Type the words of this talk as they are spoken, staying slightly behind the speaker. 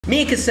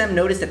Me and Kasem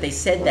noticed that they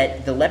said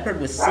that the leopard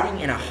was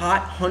sitting in a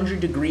hot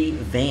 100-degree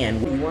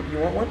van. You want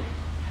one?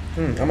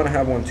 I'm gonna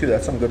have one too.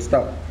 That's some good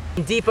stuff.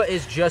 Deepa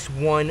is just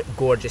one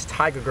gorgeous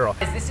tiger girl.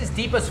 This is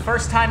Deepa's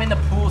first time in the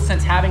pool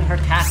since having her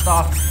cast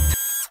off.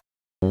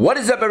 What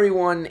is up,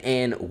 everyone,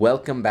 and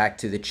welcome back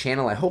to the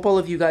channel. I hope all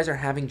of you guys are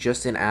having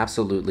just an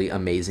absolutely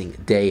amazing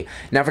day.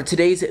 Now, for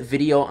today's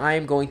video, I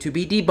am going to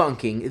be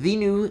debunking the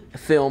new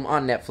film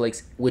on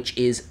Netflix, which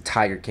is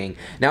Tiger King.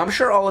 Now, I'm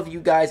sure all of you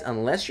guys,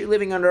 unless you're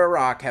living under a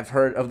rock, have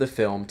heard of the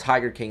film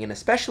Tiger King, and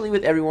especially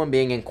with everyone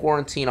being in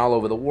quarantine all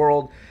over the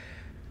world,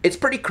 it's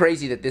pretty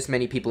crazy that this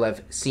many people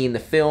have seen the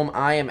film.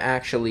 I am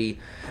actually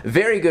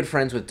very good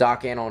friends with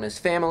Doc Antle and his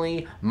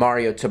family,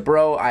 Mario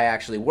Tabro. I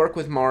actually work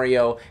with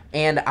Mario,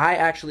 and I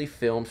actually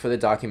filmed for the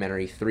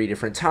documentary 3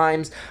 different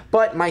times,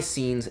 but my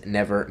scenes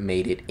never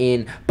made it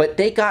in. But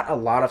they got a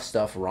lot of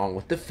stuff wrong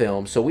with the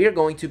film, so we are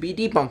going to be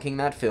debunking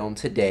that film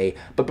today.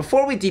 But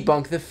before we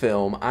debunk the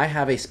film, I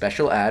have a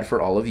special ad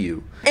for all of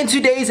you. And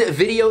today's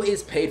video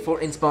is paid for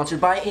and sponsored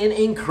by an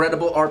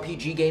incredible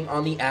RPG game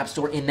on the App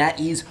Store, and that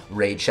is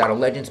Raid Shadow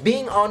Legends.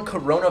 Being on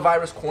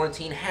coronavirus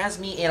quarantine has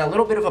me in a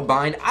little bit of a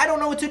bind. I don't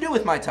know what to do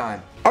with my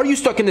time. Are you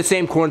stuck in the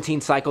same quarantine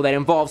cycle that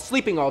involves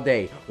sleeping all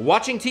day,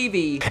 watching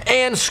TV,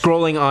 and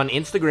scrolling on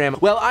Instagram?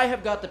 Well, I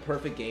have got the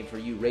perfect game for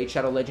you. Raid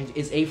Shadow Legends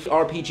is a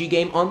RPG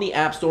game on the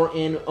App Store,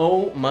 and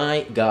oh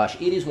my gosh,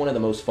 it is one of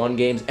the most fun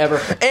games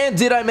ever. And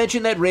did I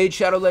mention that Raid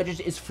Shadow Legends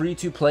is free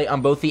to play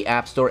on both the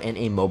App Store and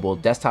a mobile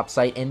desktop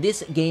site? And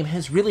this game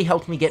has really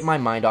helped me get my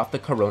mind off the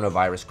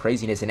coronavirus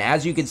craziness. And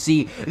as you can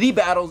see, the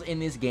battles in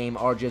this game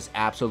are just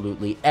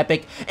absolutely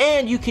epic.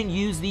 And you can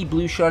use the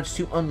blue shards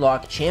to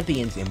unlock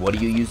champions. And what do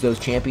you use those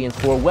champions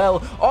for?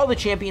 Well, all the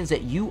champions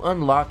that you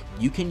unlock,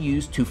 you can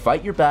use to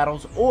fight your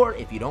battles, or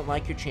if you don't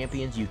like your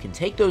champions, you can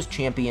take those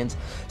champions,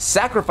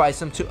 sacrifice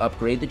them to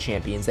upgrade the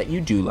champions that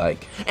you do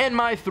like. And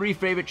my 3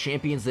 favorite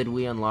champions that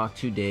we unlock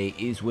today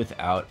is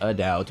without a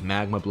doubt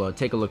Magma Blood.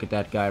 Take a look at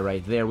that guy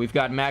right there. We've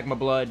got Magma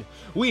Blood,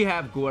 we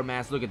have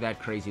Goremask, look at that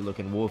crazy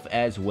looking wolf,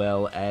 as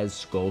well as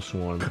Skull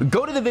Swarm.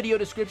 Go to the video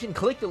description,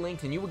 click the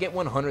links, and you will get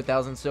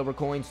 100,000 silver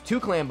coins,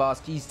 2 clan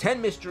boss keys,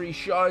 10 mystery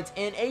shards,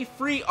 and a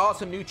free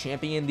awesome new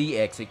champion,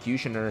 the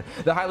Executioner.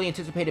 The highly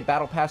anticipated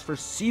battle pass for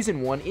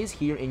season 1 is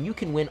here, and you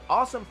can win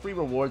awesome free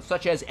rewards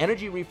such as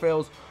energy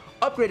refills,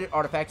 upgraded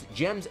artifacts,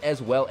 gems,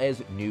 as well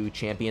as new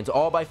champions,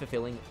 all by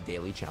fulfilling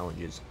daily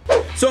challenges.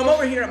 So I'm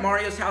over here at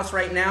Mario's house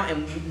right now,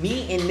 and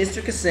me and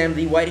Mr. Kasem,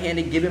 the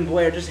white-handed gibbon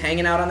boy, are just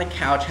hanging out on the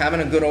couch,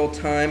 having a good old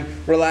time,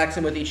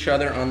 relaxing with each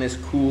other on this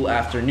cool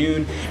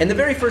afternoon. And the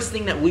very first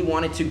thing that we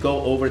wanted to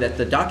go over that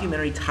the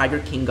documentary Tiger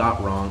King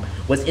got wrong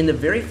was in the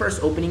very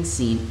first opening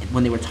scene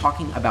when they were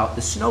talking about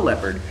the snow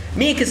leopard.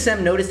 Me and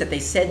Kasem noticed that they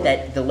said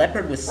that the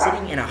leopard was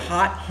sitting in a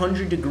hot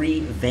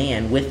 100-degree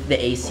van with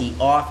the AC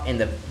off, and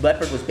the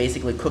leopard was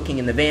basically cooking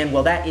in the van.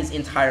 Well, that is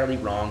entirely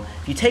wrong.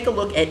 If you take a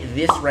look at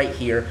this right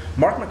here,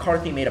 Mark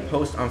McCarthy made a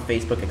post on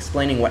Facebook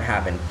explaining what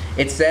happened.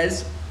 It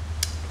says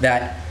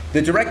that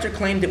the director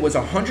claimed it was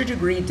a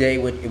 100-degree day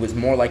when it was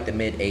more like the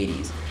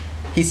mid-80s.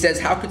 He says,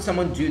 how could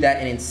someone do that,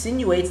 and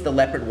insinuates the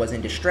leopard was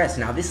in distress.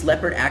 Now, this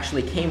leopard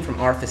actually came from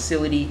our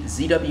facility,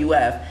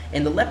 ZWF,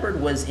 and the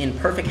leopard was in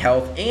perfect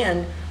health,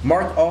 and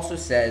Mark also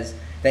says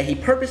that he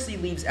purposely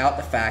leaves out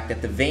the fact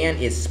that the van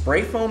is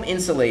spray foam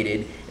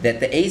insulated,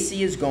 that the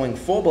AC is going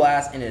full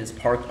blast, and it is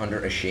parked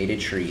under a shaded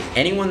tree.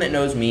 Anyone that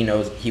knows me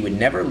knows he would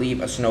never leave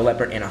a snow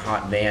leopard in a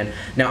hot van.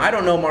 Now, I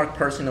don't know Mark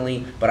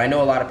personally, but I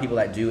know a lot of people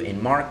that do,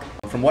 and Mark,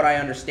 from what I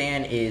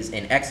understand, is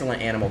an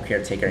excellent animal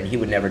caretaker, and he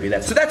would never do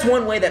that. So that's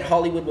one way that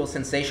Hollywood will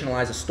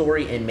sensationalize a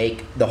story and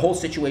make the whole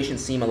situation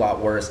seem a lot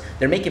worse.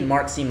 They're making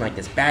Mark seem like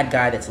this bad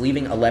guy that's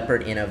leaving a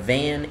leopard in a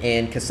van.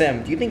 And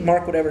Kasem, do you think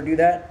Mark would ever do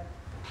that?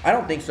 I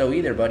don't think so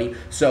either, buddy.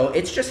 So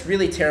it's just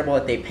really terrible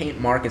that they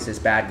paint Mark as this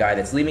bad guy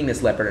that's leaving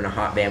this leopard in a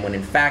hot van, when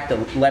in fact the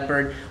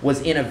leopard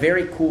was in a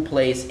very cool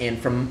place. And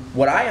from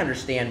what I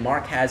understand,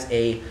 Mark has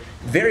a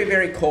very,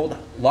 very cold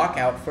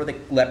lockout for the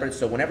leopard,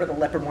 so whenever the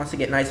leopard wants to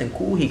get nice and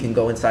cool, he can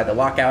go inside the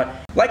lockout.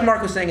 Like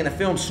Mark was saying in the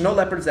film, snow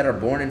leopards that are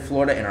born in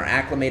Florida and are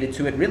acclimated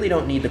to it really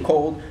don't need the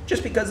cold,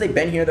 just because they've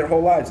been here their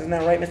whole lives. Isn't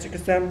that right, Mr.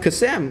 Kasem?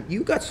 Kasem,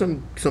 you got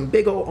some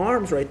big old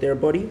arms right there,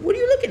 buddy. What are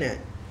you looking at?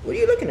 What are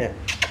you looking at?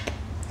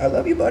 I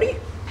love you, buddy.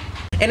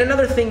 And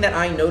another thing that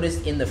I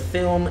noticed in the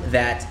film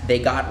that they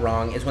got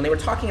wrong is when they were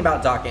talking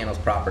about Doc Antle's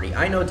property.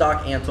 I know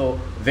Doc Antle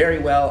very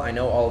well. I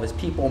know all of his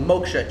people,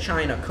 Moksha,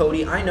 China,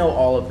 Cody, I know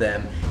all of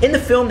them. In the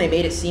film, they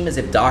made it seem as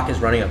if Doc is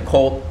running a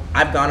cult.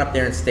 I've gone up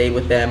there and stayed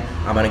with them.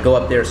 I'm gonna go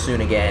up there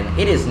soon again.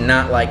 It is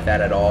not like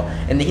that at all.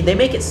 And they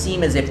make it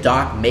seem as if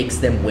Doc makes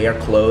them wear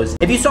clothes.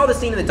 If you saw the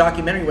scene in the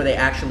documentary where they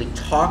actually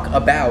talk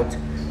about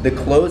the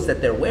clothes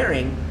that they're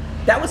wearing,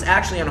 that was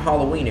actually on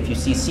Halloween. If you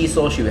see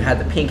Cecil, she had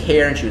the pink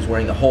hair and she was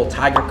wearing the whole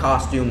tiger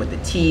costume with the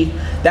teeth.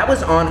 That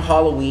was on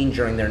Halloween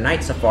during their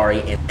night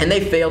safari, and they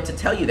failed to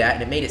tell you that,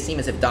 and it made it seem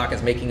as if Doc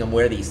is making them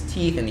wear these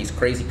teeth and these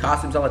crazy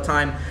costumes all the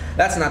time.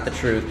 That's not the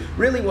truth.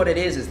 Really what it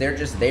is they're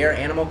just their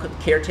animal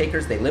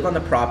caretakers. They live on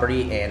the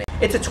property, and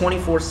It's a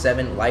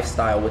 24/7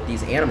 lifestyle with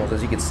these animals.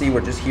 As you can see,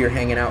 we're just here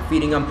hanging out,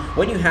 feeding them.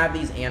 When you have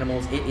these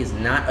animals, it is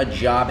not a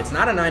job. It's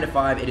not a 9 to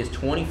 5. It is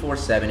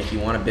 24/7 if you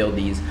want to build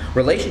these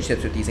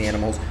relationships with these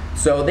animals.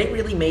 So they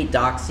really made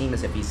Doc seem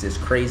as if he's this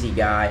crazy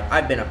guy.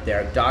 I've been up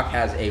there. Doc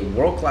has a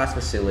world-class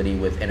facility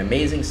with an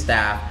amazing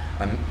staff,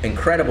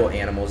 incredible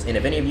animals. And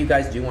if any of you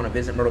guys do want to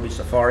visit Myrtle Beach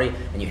Safari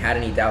and you had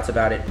any doubts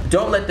about it,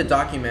 don't let the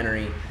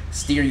documentary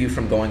steer you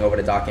from going over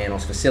to Doc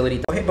Animal's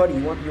facility. Oh, hey buddy,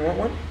 you want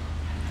one?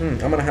 I'm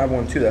gonna have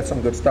one too. That's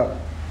some good stuff.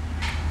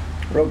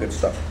 Real good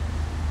stuff.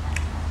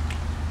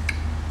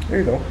 There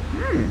you go.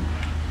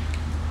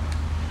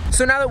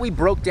 So now that we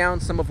broke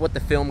down some of what the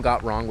film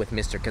got wrong with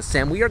Mr.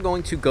 Kassem, we are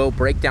going to go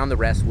break down the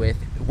rest with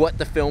what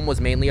the film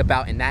was mainly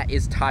about, and that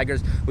is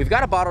tigers. We've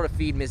got a bottle to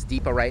feed Miss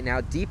Deepa right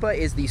now. Deepa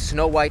is the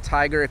Snow White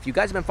tiger. If you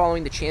guys have been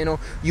following the channel,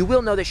 you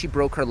will know that she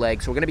broke her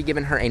leg, so we're going to be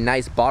giving her a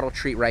nice bottle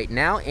treat right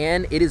now,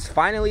 and it is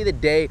finally the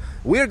day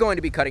we're going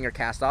to be cutting her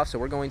cast off, so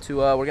we're going to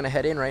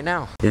head in right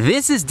now.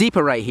 This is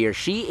Deepa right here.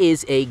 She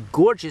is a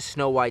gorgeous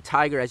Snow White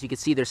tiger. As you can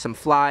see, there's some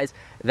flies.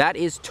 That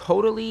is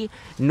totally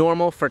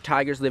normal for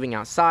tigers living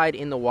outside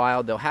in the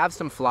wild. They'll have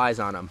some flies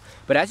on them.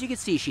 But as you can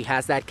see, she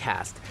has that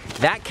cast.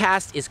 That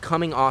cast is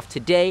coming off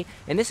today,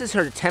 and this is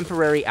her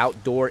temporary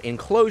outdoor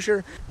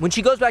enclosure. When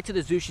she goes back to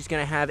the zoo, she's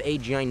gonna have a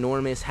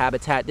ginormous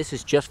habitat. This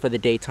is just for the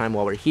daytime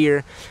while we're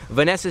here.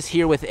 Vanessa's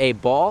here with a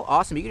ball.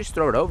 Awesome, you can just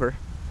throw it over.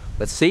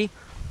 Let's see.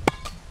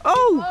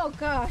 Oh! Oh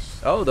gosh.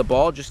 Oh, the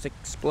ball just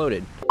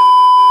exploded.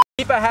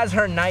 Deepa has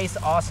her nice,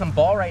 awesome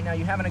ball right now.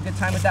 You having a good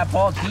time with that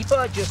ball?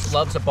 Deepa just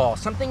loves a ball.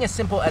 Something as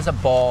simple as a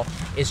ball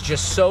is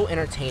just so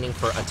entertaining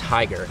for a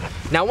tiger.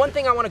 Now, one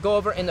thing I want to go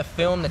over in the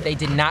film that they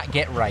did not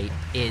get right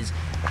is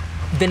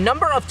the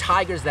number of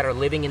tigers that are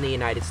living in the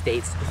United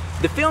States.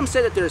 The film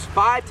said that there's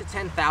 5,000 to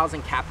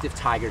 10,000 captive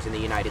tigers in the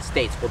United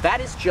States. Well,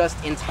 that is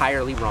just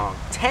entirely wrong.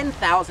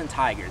 10,000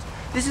 tigers.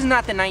 This is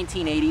not the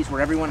 1980s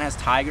where everyone has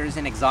tigers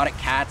and exotic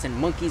cats and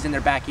monkeys in their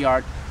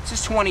backyard. This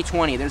is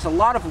 2020. There's a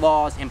lot of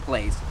laws in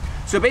place.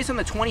 So based on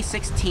the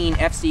 2016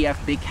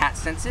 FCF Big Cat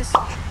Census,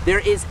 there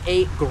is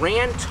a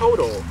grand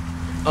total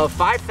of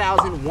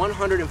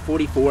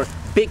 5,144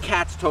 big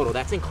cats total.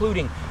 That's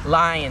including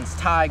lions,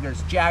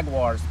 tigers,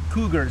 jaguars,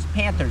 cougars,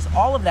 panthers.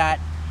 All of that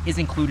is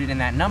included in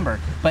that number.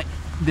 But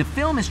the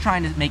film is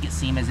trying to make it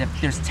seem as if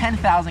there's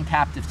 10,000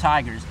 captive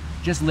tigers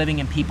just living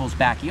in people's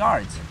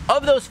backyards.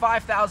 Of those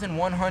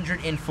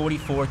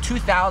 5,144,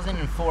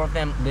 2,004 of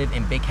them live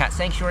in big cat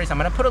sanctuaries. I'm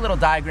gonna put a little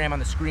diagram on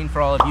the screen for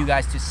all of you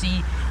guys to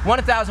see.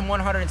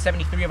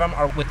 1,173 of them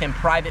are within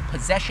private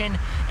possession,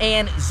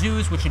 and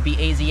zoos, which would be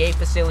AZA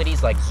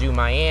facilities like Zoo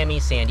Miami,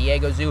 San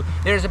Diego Zoo,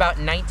 there's about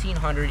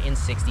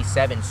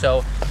 1,967.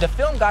 So the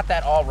film got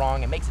that all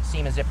wrong. It makes it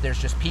seem as if there's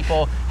just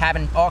people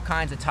having all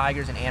kinds of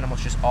tigers and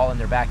animals just all in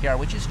their backyard,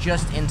 which is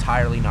just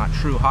entirely not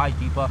true. Hi,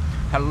 Deepa.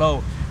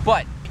 Hello.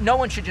 But no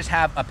one should just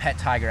have a pet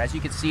tiger. As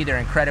you can see, they're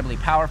incredibly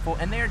powerful,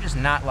 and they're just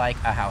not like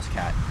a house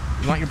cat.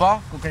 You want your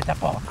ball? Go get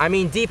that ball. I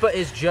mean, Deepa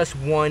is just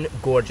one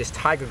gorgeous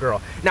tiger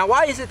girl. Now,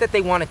 why is it that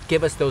they want to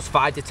give us those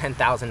 5,000 to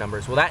 10,000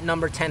 numbers? Well, that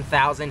number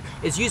 10,000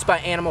 is used by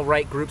animal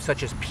rights groups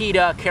such as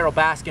PETA, Carol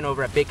Baskin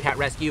over at Big Cat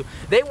Rescue.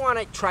 They want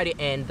to try to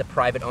end the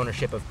private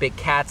ownership of big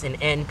cats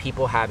and end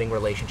people having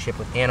relationship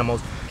with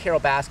animals. Carol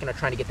Baskin are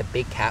trying to get the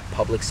Big Cat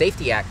Public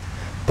Safety Act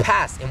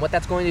passed, and what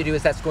that's going to do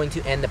is that's going to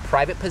end the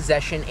private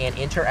possession and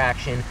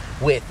interaction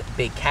with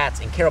big cats.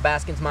 In Carol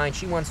Baskin's mind,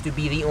 she wants to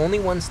be the only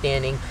one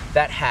standing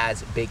that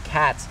has big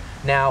cats.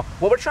 Now,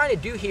 what we're trying to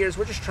do here is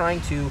we're just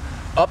trying to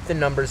up the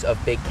numbers of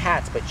big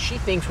cats, but she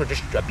thinks we're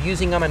just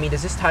abusing them. I mean,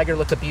 does this tiger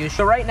look abused?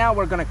 So right now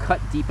we're gonna cut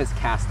Deepa's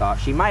cast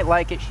off. She might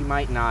like it, she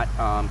might not,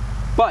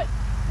 but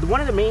one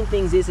of the main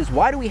things is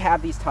why do we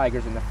have these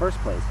tigers in the first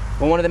place?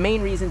 Well, one of the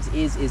main reasons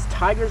is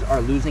tigers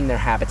are losing their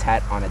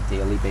habitat on a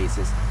daily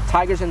basis.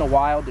 Tigers in the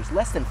wild, there's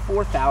less than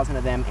 4,000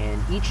 of them, and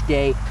each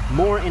day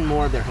more and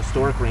more of their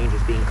historic range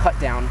is being cut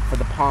down for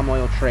the palm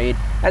oil trade,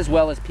 as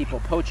well as people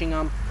poaching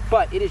them.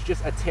 But it is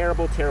just a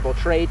terrible, terrible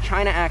trade.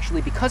 China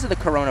actually, because of the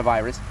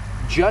coronavirus,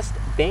 just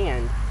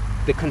banned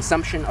the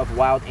consumption of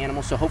wild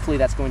animals, so hopefully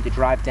that's going to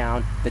drive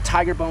down the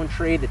tiger bone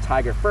trade, the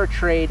tiger fur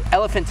trade,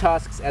 elephant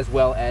tusks, as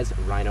well as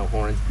rhino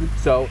horns.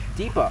 So,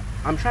 Deepa,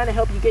 I'm trying to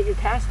help you get your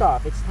cast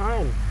off. It's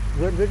time.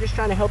 We're just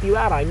trying to help you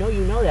out. I know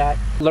you know that.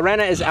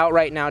 Lorena is out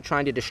right now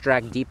trying to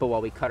distract Deepa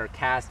while we cut her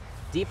cast.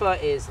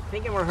 Deepa is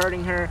thinking we're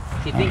hurting her.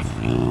 She thinks,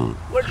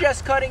 we're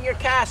just cutting your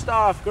cast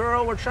off,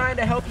 girl. We're trying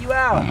to help you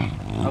out.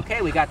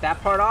 Okay, we got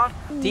that part off.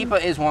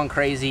 Deepa is one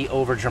crazy,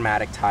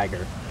 over-dramatic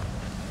tiger.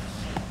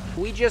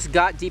 We just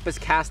got Deepa's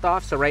cast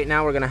off, so right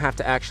now we're gonna have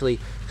to actually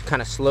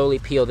kind of slowly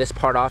peel this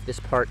part off.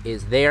 This part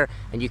is there,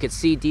 and you can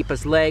see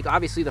Deepa's leg.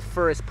 Obviously the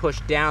fur is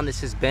pushed down.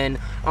 This has been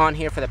on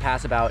here for the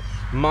past about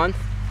month.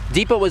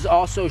 Deepa was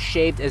also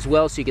shaved as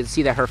well, so you can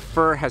see that her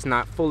fur has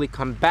not fully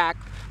come back.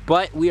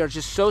 But we are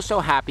just so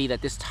happy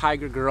that this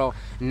tiger girl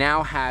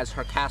now has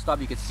her cast off.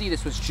 You can see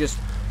this was just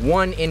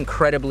one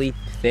incredibly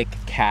thick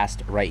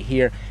cast right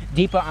here.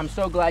 Deepa, I'm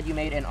so glad you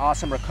made an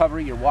awesome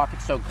recovery. You're walking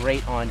so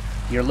great on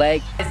your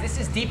leg. This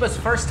is Deepa's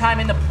first time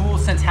in the pool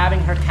since having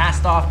her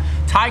cast off.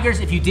 Tigers,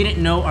 if you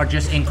didn't know, are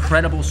just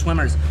incredible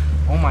swimmers.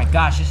 Oh my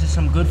gosh, this is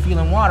some good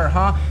feeling water,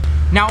 huh?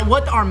 Now,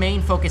 what our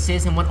main focus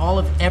is, and what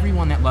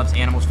everyone that loves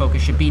animals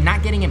focus should be,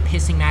 not getting in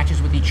pissing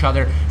matches with each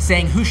other,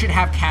 saying who should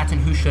have cats and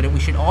who shouldn't. We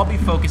should all be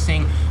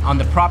focusing on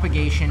the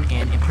propagation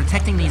and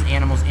protecting these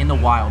animals in the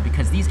wild,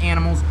 because these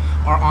animals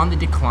are on the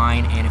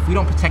decline, and if we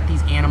don't protect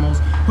these animals,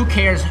 who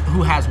cares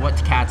who has what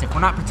cats? If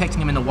we're not protecting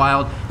them in the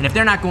wild, and if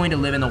they're not going to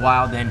live in the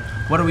wild, then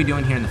what are we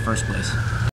doing here in the first place?